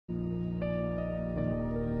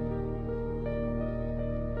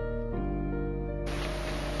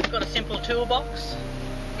simple toolbox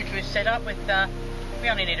which we've set up with, we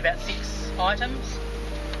only need about 6 items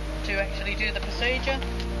to actually do the procedure.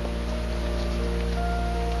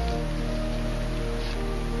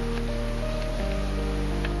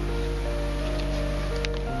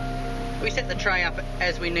 We set the tray up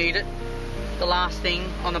as we need it. The last thing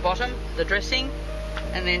on the bottom, the dressing,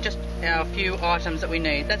 and then just our few items that we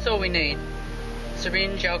need. That's all we need.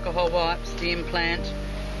 Syringe, alcohol wipes, the implant,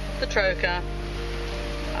 the trocar,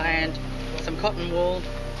 and some cotton wool.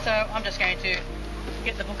 So I'm just going to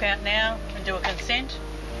get the book out now and do a consent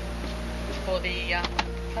for the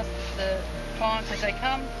clients as they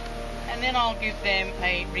come, and then I'll give them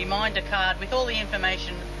a reminder card with all the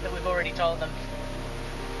information that we've already told them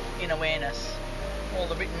in awareness, all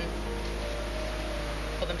the written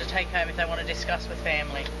for them to take home if they want to discuss with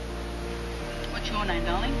family. What's your name,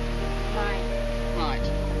 darling? Right.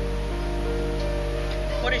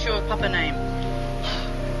 What is your papa name?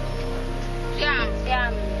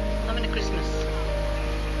 Jan. How many Christmas?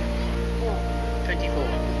 24.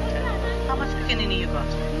 How much Pekinini you got?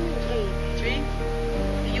 3.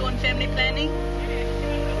 Are you on family planning?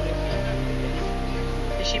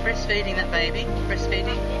 Is she breastfeeding that baby?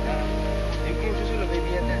 Breastfeeding?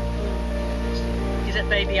 Is that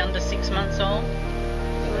baby under 6 months old?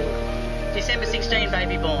 December 16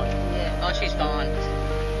 baby born? Yeah. Oh, she's fine.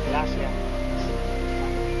 Last year.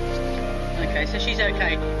 Okay, so she's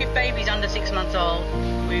okay. If baby's under 6 months old,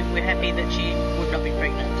 we're happy that she would not be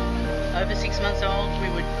pregnant. Over 6 months old, we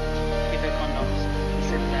would give her condoms for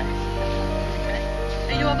 7 days. Okay.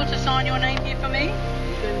 Are you able to sign your name here for me?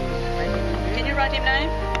 Can you write his name?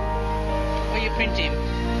 Or you print him?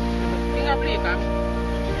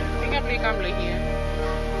 Fingerprint here.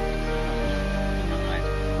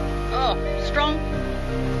 Oh, strong?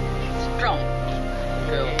 Strong.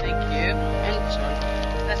 Girl, thank you.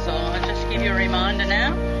 That's all. I'll just give you a reminder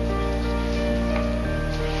now.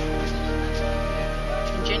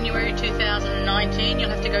 In January 2019, you'll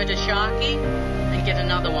have to go to Sharky and get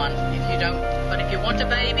another one if you don't. But if you want a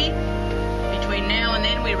baby, between now and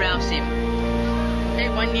then we rouse him. Okay,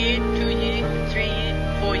 1 year, 2 year, 3 year,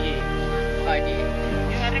 4 year, 5 year.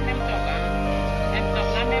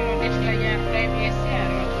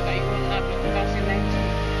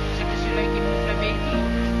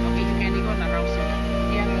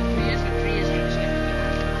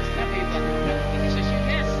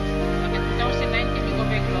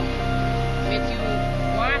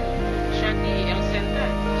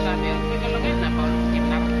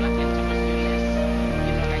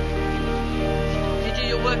 Did you do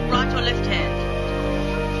your work right or left hand?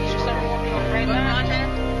 Right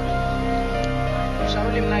hand?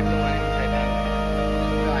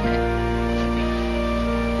 Right hand.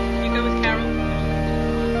 You go with Carol.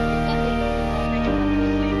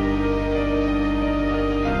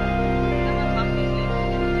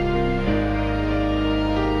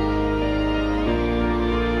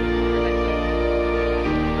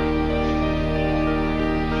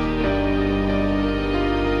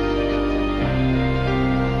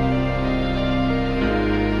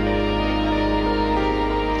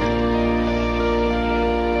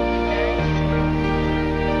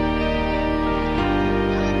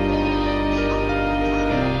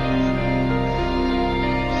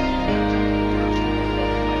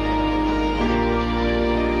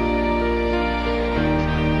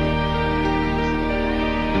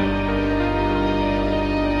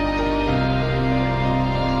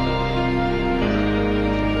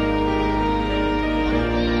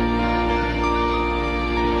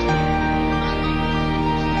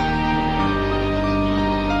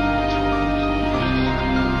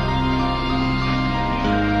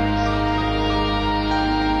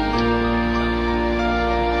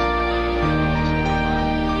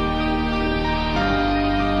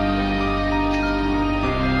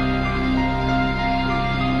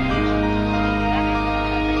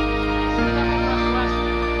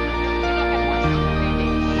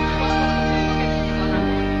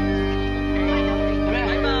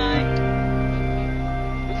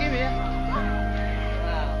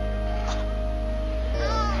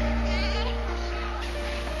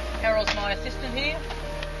 Carol's my assistant here,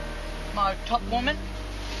 my top woman.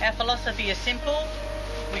 Our philosophy is simple.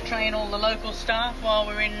 We train all the local staff while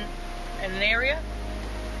we're in an area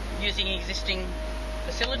using existing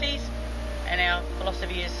facilities, and our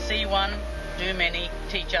philosophy is see one, do many,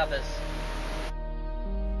 teach others.